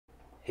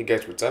Hey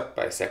guys, what's up?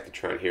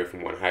 Bisectatron here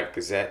from OneHive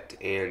Gazette,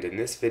 and in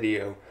this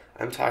video,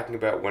 I'm talking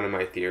about one of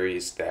my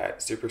theories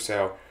that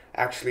Supercell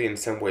actually in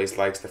some ways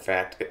likes the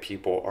fact that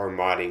people are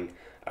modding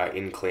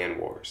in Clan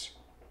Wars.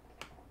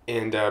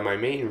 And my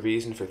main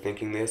reason for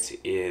thinking this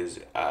is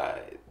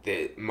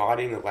that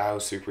modding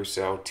allows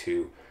Supercell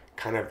to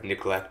kind of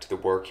neglect the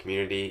war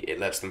community. It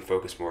lets them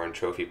focus more on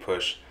trophy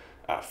push,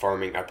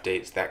 farming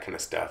updates, that kind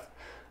of stuff.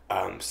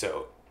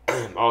 So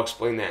I'll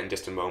explain that in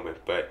just a moment,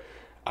 but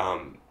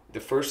the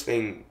first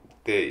thing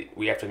that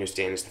we have to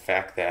understand is the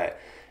fact that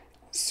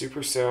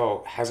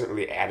Supercell hasn't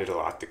really added a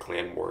lot to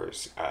Clan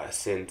Wars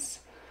since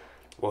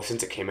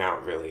it came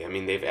out, really. I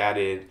mean, they've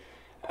added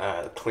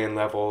clan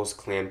levels,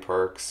 clan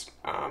perks,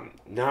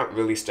 not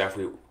really stuff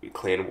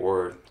Clan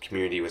War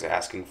community was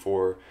asking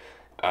for,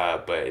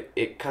 but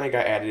it kind of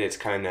got added. It's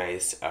kind of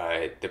nice.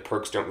 The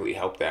perks don't really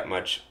help that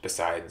much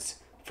besides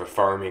for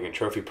farming and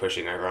trophy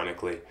pushing,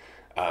 ironically,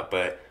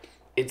 but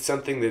it's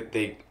something that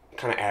they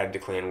kind of added to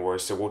Clan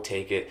Wars, so we'll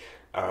take it.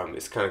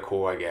 It's kind of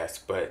cool, I guess.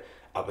 But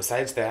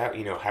besides that,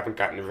 haven't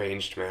gotten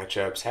ranged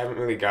matchups, haven't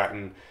really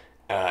gotten,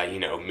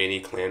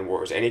 mini Clan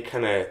Wars, any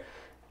kind of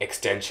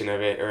extension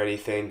of it or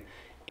anything.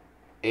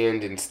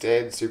 And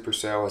instead,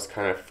 Supercell has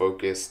kind of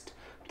focused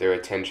their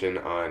attention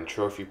on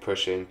trophy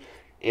pushing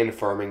and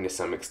farming to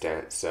some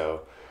extent.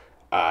 So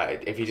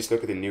if you just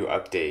look at the new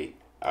update,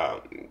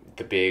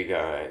 the big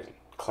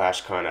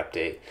ClashCon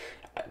update,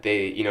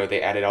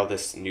 they added all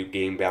this new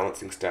game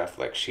balancing stuff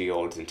like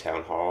shields and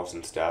town halls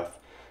and stuff,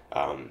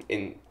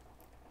 and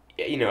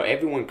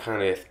everyone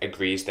kind of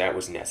agrees that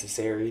was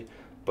necessary,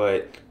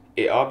 but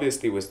it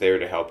obviously was there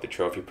to help the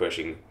trophy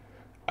pushing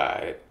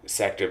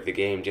sector of the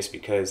game, just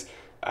because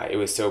it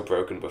was so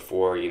broken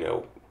before.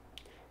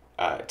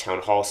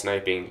 Town hall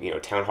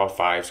sniping, town hall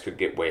 5s could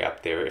get way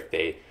up there if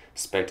they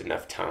spent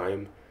enough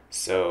time.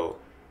 So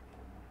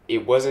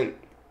it wasn't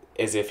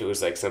as if it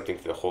was like something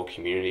for the whole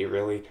community,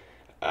 really.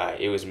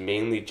 It was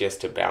mainly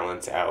just to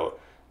balance out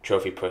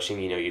trophy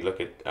pushing. You look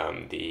at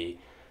the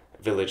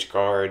village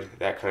guard,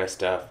 that kind of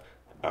stuff.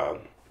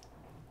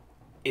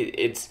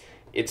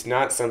 It's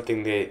not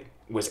something that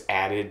was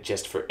added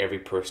just for every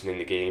person in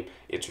the game.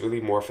 It's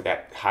really more for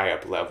that high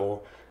up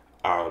level.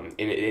 And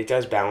it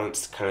does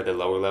balance kind of the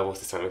lower levels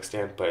to some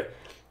extent, but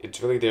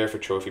it's really there for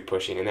trophy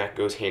pushing, and that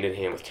goes hand in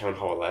hand with Town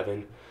Hall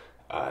 11.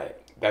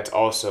 That's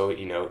also,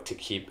 to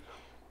keep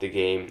the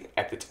game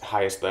at the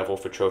highest level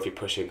for trophy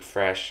pushing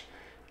fresh,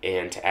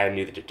 and to add a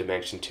new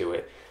dimension to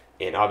it.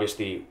 And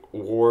obviously,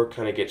 war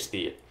kind of gets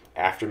the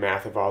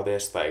aftermath of all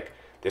this. Like,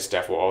 this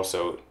stuff will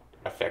also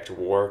affect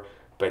war,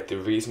 but the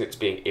reason it's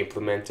being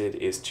implemented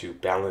is to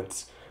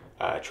balance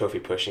trophy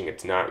pushing.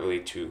 It's not really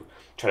to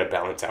try to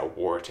balance out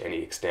war to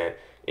any extent.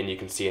 And you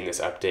can see in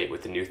this update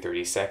with the new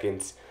 30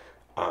 seconds,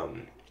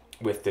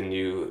 with the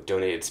new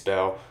donated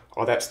spell,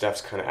 all that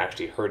stuff's kind of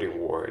actually hurting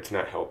war. It's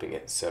not helping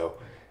it. So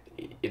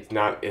it's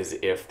not as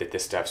if that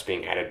this stuff's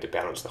being added to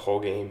balance the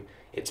whole game.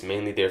 It's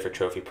mainly there for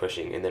trophy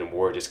pushing, and then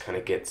war just kind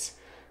of gets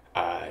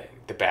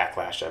the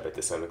backlash of it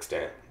to some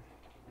extent.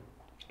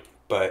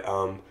 But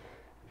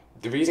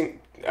the reason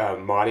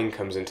modding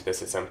comes into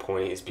this at some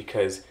point is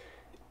because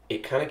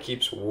it kind of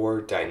keeps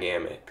war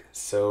dynamic.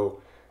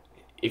 So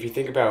if you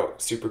think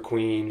about Super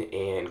Queen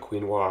and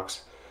Queen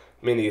Walks,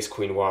 mainly as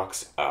Queen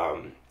Walks,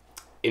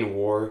 in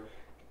war,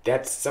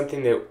 that's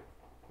something that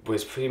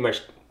was pretty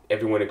much,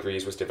 everyone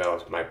agrees, was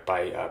developed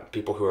by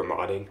people who are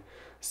modding.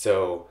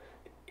 So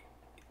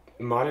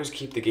modders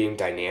keep the game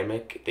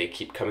dynamic. They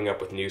keep coming up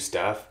with new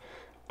stuff.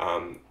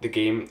 The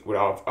game would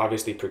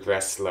obviously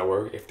progress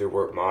slower if there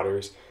weren't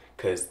modders,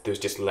 because there's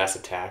just less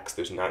attacks.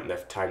 There's not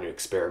enough time to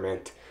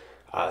experiment.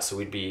 So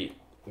we'd be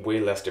way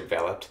less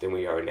developed than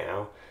we are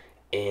now.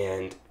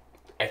 And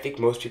I think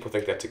most people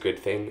think that's a good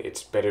thing.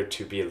 It's better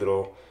to be a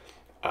little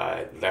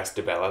less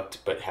developed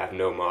but have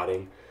no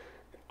modding.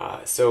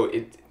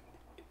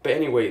 But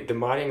anyway, the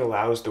modding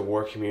allows the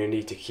war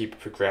community to keep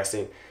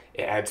progressing.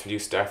 It adds new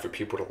stuff for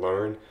people to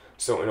learn.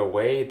 So in a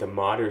way, the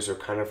modders are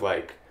kind of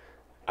like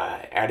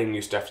adding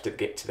new stuff to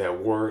get to the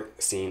war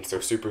scene, so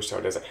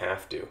Supercell doesn't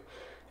have to.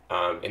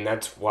 And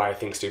that's why I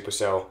think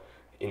Supercell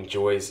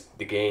enjoys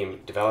the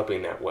game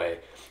developing that way,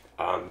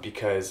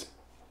 because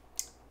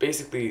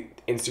basically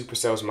in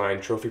Supercell's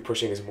mind, trophy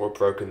pushing is more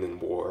broken than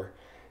war.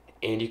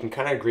 And you can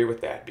kind of agree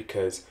with that,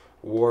 because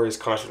war is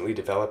constantly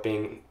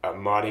developing.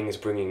 Modding is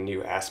bringing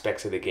new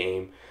aspects of the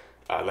game.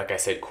 Like I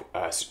said,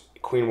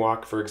 Queen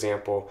Walk, for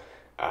example,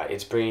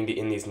 it's bringing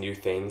in these new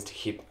things to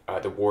keep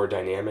the war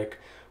dynamic.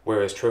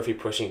 Whereas trophy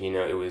pushing,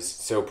 it was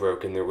so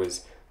broken. There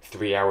was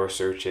 3-hour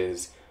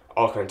searches,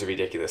 all kinds of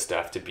ridiculous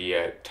stuff to be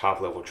a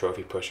top-level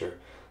trophy pusher.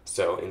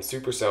 So in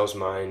Supercell's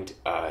mind,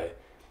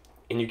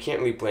 and you can't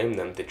really blame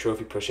them, the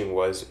trophy pushing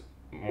was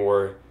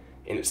more,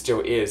 and it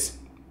still is,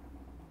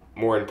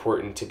 more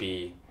important to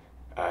be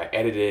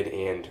edited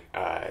and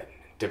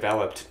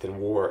developed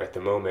than war at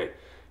the moment,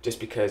 just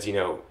because,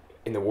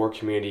 in the war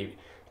community,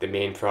 the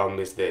main problem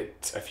is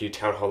that a few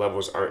Town Hall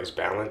levels aren't as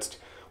balanced,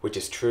 which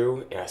is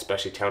true,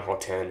 especially Town Hall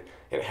 10, and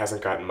it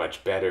hasn't gotten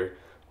much better.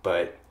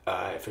 But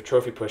for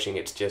trophy pushing,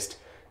 it's just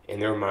in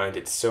their mind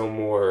it's so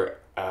more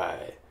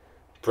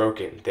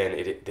broken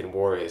than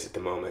war is at the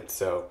moment.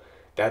 So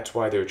that's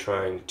why they're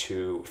trying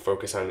to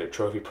focus on their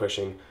trophy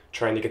pushing,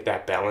 trying to get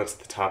that balance at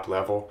the top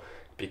level,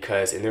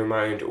 because in their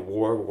mind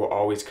war will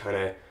always kind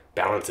of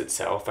balance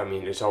itself. I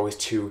mean, there's always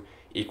two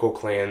equal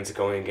clans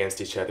going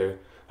against each other.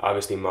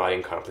 Obviously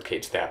modding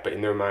complicates that, but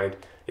in their mind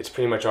it's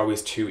pretty much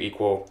always two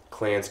equal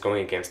clans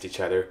going against each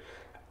other,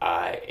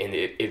 and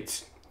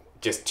it's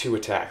just two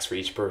attacks for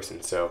each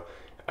person. So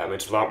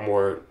it's a lot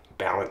more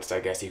balanced, I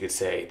guess you could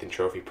say, than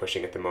trophy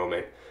pushing at the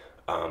moment.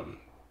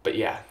 But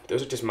yeah,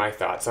 those are just my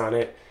thoughts on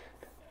it.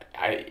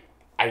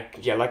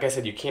 Yeah, like I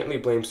said, you can't really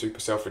blame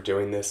Supercell for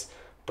doing this,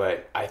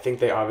 but I think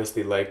they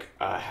obviously like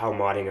how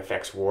modding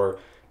affects war,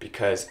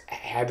 because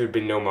had there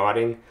been no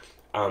modding,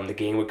 the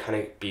game would kind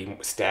of be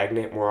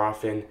stagnant more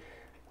often,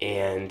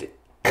 and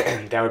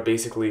that would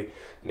basically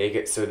make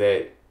it so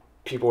that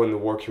people in the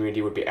war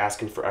community would be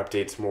asking for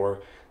updates more.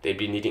 They'd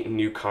be needing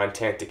new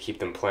content to keep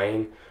them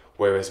playing,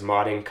 whereas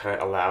modding kind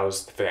of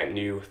allows for that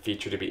new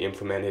feature to be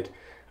implemented,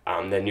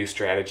 the new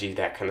strategy,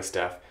 that kind of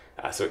stuff.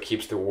 So it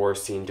keeps the war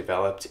scene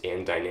developed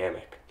and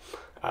dynamic.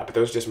 But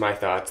those are just my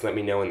thoughts. Let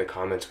me know in the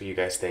comments what you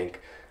guys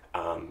think.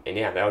 And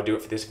yeah, that'll do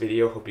it for this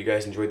video. Hope you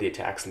guys enjoyed the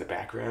attacks in the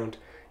background,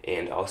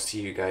 and I'll see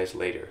you guys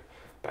later.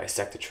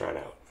 Bisectatron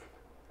out.